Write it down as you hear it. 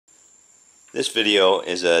This video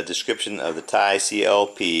is a description of the Thai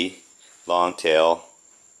CLP longtail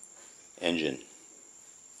engine.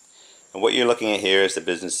 And what you're looking at here is the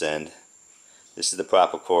business end. This is the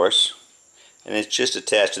prop, of course, and it's just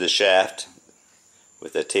attached to the shaft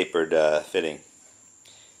with a tapered fitting.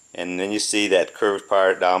 And then you see that curved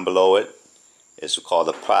part down below it is called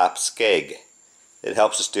a prop skeg. It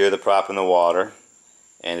helps to steer the prop in the water,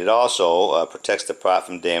 and it also protects the prop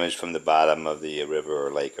from damage from the bottom of the river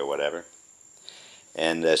or lake or whatever.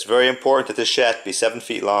 And it's very important that this shaft be 7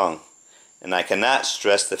 feet long, and I cannot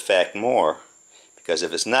stress the fact more, because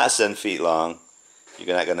if it's not 7 feet long,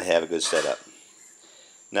 you're not going to have a good setup.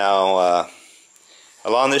 Now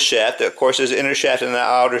along this shaft, of course, there's an inner shaft and an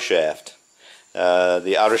outer shaft.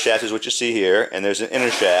 The outer shaft is what you see here, and there's an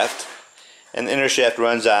inner shaft, and the inner shaft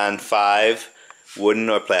runs on 5 wooden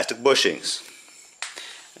or plastic bushings.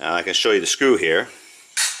 Now I can show you the screw here.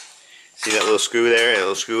 See that little screw there, that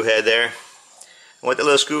little screw head there? And what the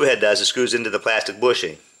little screw head does is screws into the plastic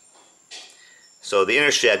bushing. So the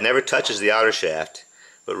inner shaft never touches the outer shaft,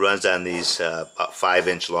 but runs on these about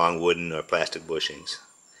 5-inch long wooden or plastic bushings.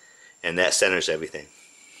 And that centers everything.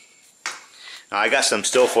 Now I got some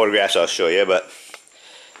still photographs I'll show you, but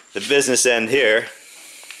the business end here,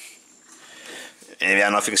 and I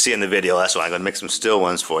don't know if you can see in the video, that's why I'm going to make some still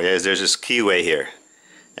ones for you, is there's this keyway here.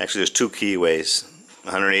 Actually there's 2 keyways,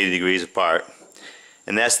 180 degrees apart.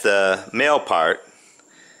 And that's the male part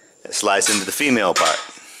that slides into the female part.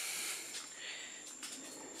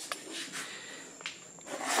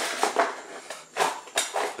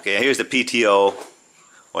 Okay, here's the PTO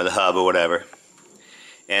or the hub or whatever.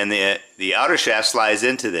 And the outer shaft slides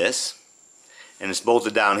into this, and it's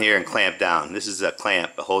bolted down here and clamped down. This is a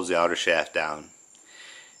clamp that holds the outer shaft down.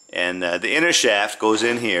 And the inner shaft goes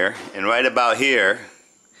in here, and right about here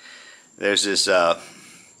there's this a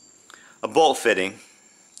bolt fitting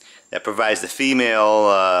that provides the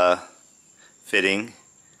female fitting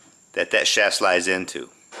that shaft slides into.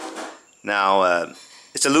 Now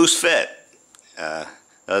it's a loose fit.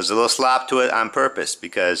 There's a little slop to it on purpose,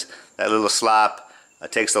 because that little slop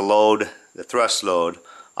takes the load, the thrust load,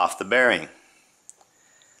 off the bearing.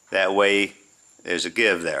 That way there's a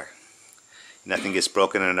give there. Nothing gets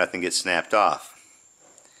broken or nothing gets snapped off.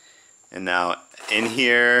 And now in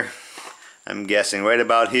here, I'm guessing right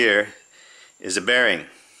about here, is a bearing.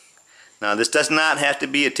 Now this does not have to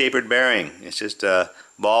be a tapered bearing. It's just a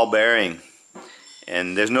ball bearing.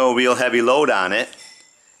 And there's no real heavy load on it,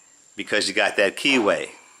 because you got that keyway.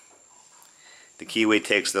 The keyway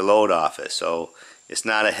takes the load off it. So it's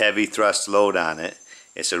not a heavy thrust load on it.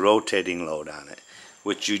 It's a rotating load on it,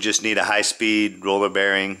 which you just need a high-speed roller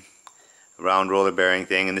bearing, round roller bearing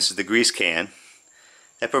thing. And this is the grease can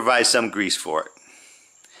that provides some grease for it.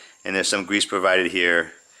 And there's some grease provided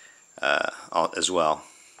here as well.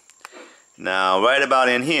 Now right about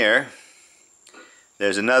in here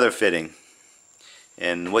there's another fitting,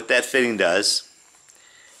 and what that fitting does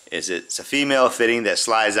is it's a female fitting that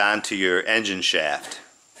slides onto your engine shaft,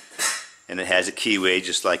 and it has a keyway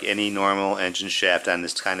just like any normal engine shaft on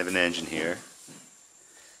this kind of an engine here.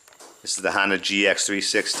 This is the Honda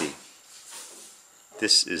GX360.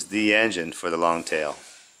 This is the engine for the longtail,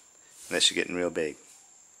 unless you're getting real big.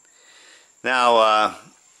 Now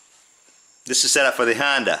this is set up for the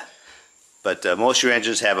Honda, but most of your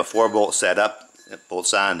engines have a 4-bolt setup that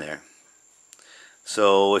bolts on there.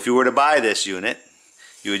 So if you were to buy this unit,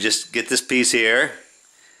 you would just get this piece here.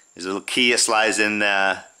 There's a little key that slides in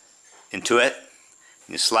into it.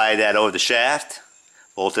 You slide that over the shaft,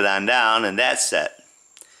 bolt it on down, and that's set.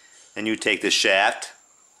 Then you take this shaft,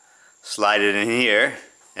 slide it in here,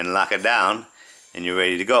 and lock it down, and you're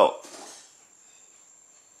ready to go.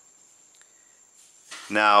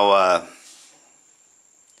 Now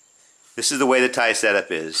this is the way the Thai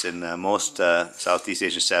setup is, and most Southeast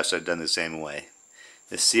Asian setups are done the same way.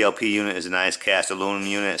 This CLP unit is a nice cast aluminum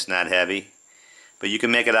unit. It's not heavy, but you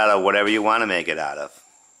can make it out of whatever you want to make it out of.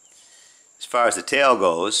 As far as the tail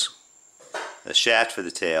goes, the shaft for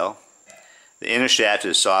the tail, the inner shaft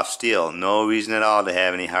is soft steel. No reason at all to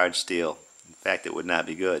have any hard steel. In fact, it would not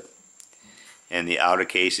be good. And the outer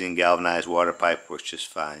casing, galvanized water pipe, works just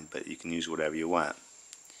fine, but you can use whatever you want.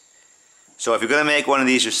 So if you're going to make one of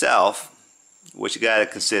these yourself, what you got to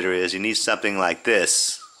consider is you need something like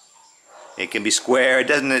this. It can be square. It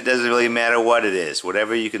doesn't really matter what it is.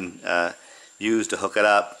 Whatever you can use to hook it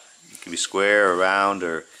up. It can be square or round,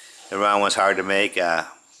 or the round one's hard to make. You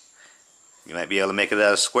might be able to make it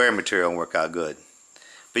out of square material and work out good.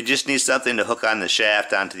 But you just need something to hook on the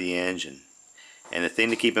shaft onto the engine. And the thing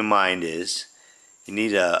to keep in mind is you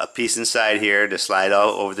need a piece inside here to slide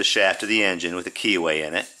out over the shaft of the engine with a keyway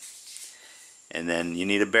in it. And then you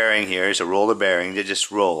need a bearing here. It's a roller bearing that just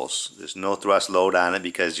rolls. There's no thrust load on it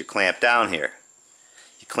because you clamp down here.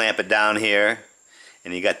 You clamp it down here,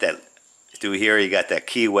 and you got that through here. You got that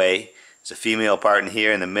keyway. There's a female part in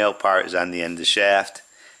here, and the male part is on the end of the shaft,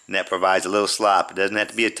 and that provides a little slop. It doesn't have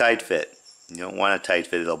to be a tight fit. You don't want a tight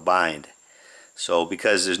fit; it'll bind. So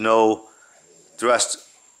because there's no thrust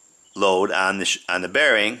load on the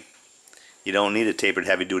bearing, you don't need a tapered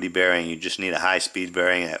heavy-duty bearing. You just need a high-speed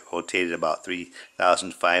bearing that rotated about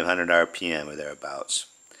 3,500 RPM or thereabouts.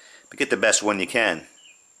 But get the best one you can.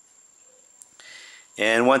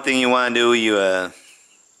 And one thing you want to do, you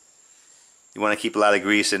want to keep a lot of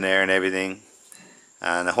grease in there and everything.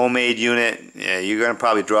 On a homemade unit, you're going to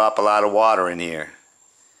probably drop a lot of water in here,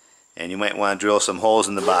 and you might want to drill some holes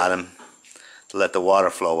in the bottom to let the water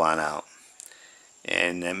flow on out.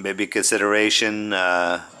 And then maybe consideration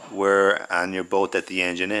where on your boat that the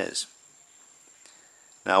engine is.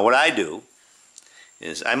 Now what I do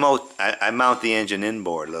is I mount the engine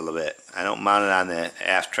inboard a little bit. I don't mount it on the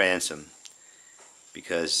aft transom,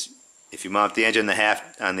 because if you mount the engine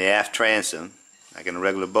on the aft transom, like in a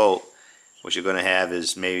regular boat, what you're going to have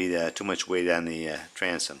is maybe too much weight on the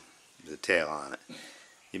transom, the tail on it.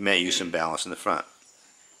 You may use some balance in the front.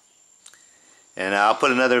 And I'll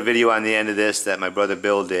put another video on the end of this that my brother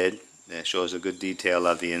Bill did that shows a good detail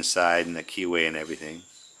of the inside and the keyway and everything.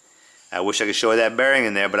 I wish I could show that bearing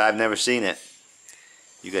in there, but I've never seen it.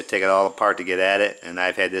 You got to take it all apart to get at it, and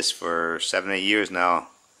I've had this for 7-8 years now,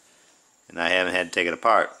 and I haven't had to take it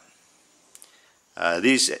apart.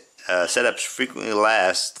 These setups frequently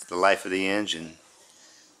last the life of the engine,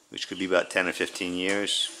 which could be about 10 or 15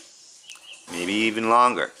 years, maybe even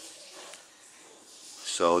longer.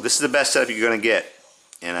 So this is the best setup you're going to get,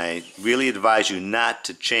 and I really advise you not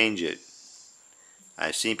to change it.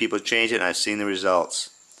 I've seen people change it, and I've seen the results.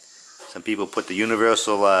 Some people put the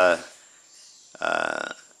universal on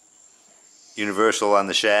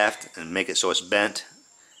the shaft and make it so it's bent.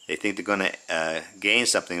 They think they're going to gain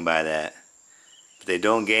something by that. If they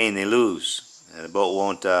don't gain, they lose. The boat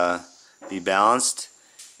won't be balanced,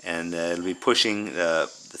 and it'll be pushing the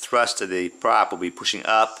thrust of the prop will be pushing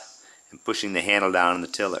up and pushing the handle down on the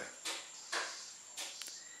tiller,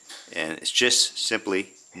 and it's just simply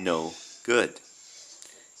no good.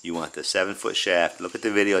 You want the 7-foot shaft. Look at the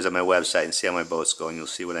videos on my website and see how my boats go, and you'll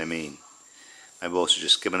see what I mean. My boats are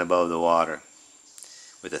just skimming above the water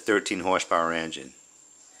with a 13 horsepower engine.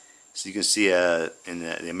 So you can see in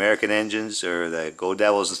the American engines or the Go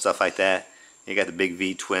Devils and stuff like that, you got the big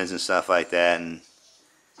V twins and stuff like that, and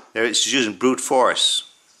it's using brute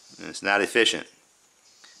force, and it's not efficient.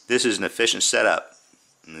 This is an efficient setup,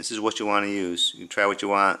 and this is what you want to use. You can try what you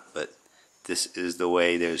want, but this is the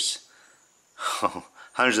way. There's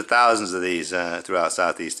hundreds of thousands of these throughout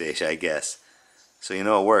Southeast Asia, I guess. So you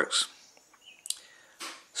know it works.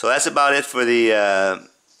 So that's about it for the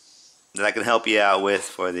that I can help you out with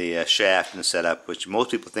for the shaft and the setup, which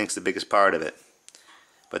most people think is the biggest part of it.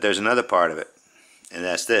 But there's another part of it, and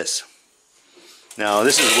that's this. Now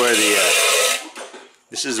this is where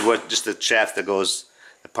this is what just the shaft that goes,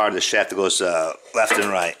 the part of the shaft that goes left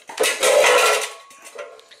and right.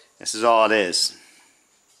 This is all it is.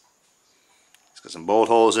 It's got some bolt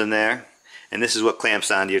holes in there, and this is what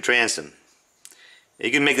clamps onto your transom.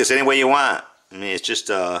 You can make this any way you want. I mean, it's just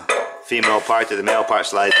a female part that the male part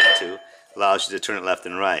slides into, allows you to turn it left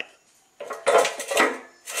and right.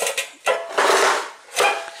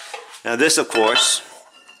 Now this, of course,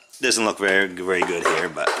 doesn't look very good here,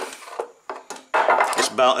 but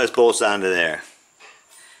it bolts onto there,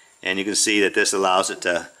 and you can see that this allows it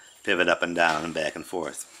to pivot up and down and back and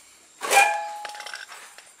forth.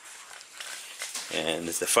 And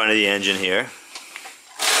it's the front of the engine here.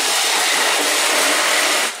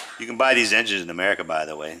 You can buy these engines in America, by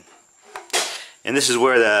the way. And this is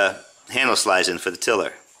where the handle slides in for the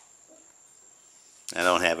tiller. I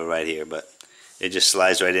don't have it right here, but it just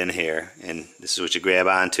slides right in here, and this is what you grab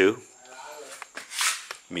onto.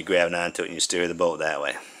 You grab onto it and you steer the boat that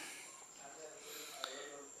way.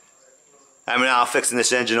 I'm now fixing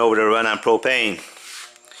this engine over to run on propane.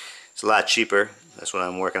 It's a lot cheaper. That's what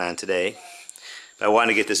I'm working on today. But I wanted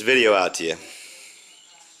to get this video out to you.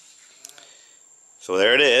 So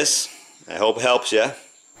there it is. I hope it helps you.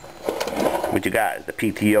 What you got is the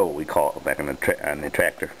PTO, we call it back on the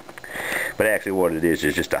tractor. But actually what it is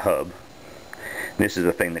just a hub. This is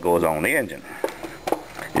the thing that goes on the engine.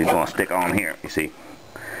 It's going to stick on here, you see.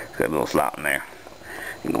 It's got a little slot in there.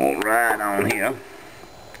 It's going right on here,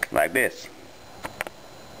 like this.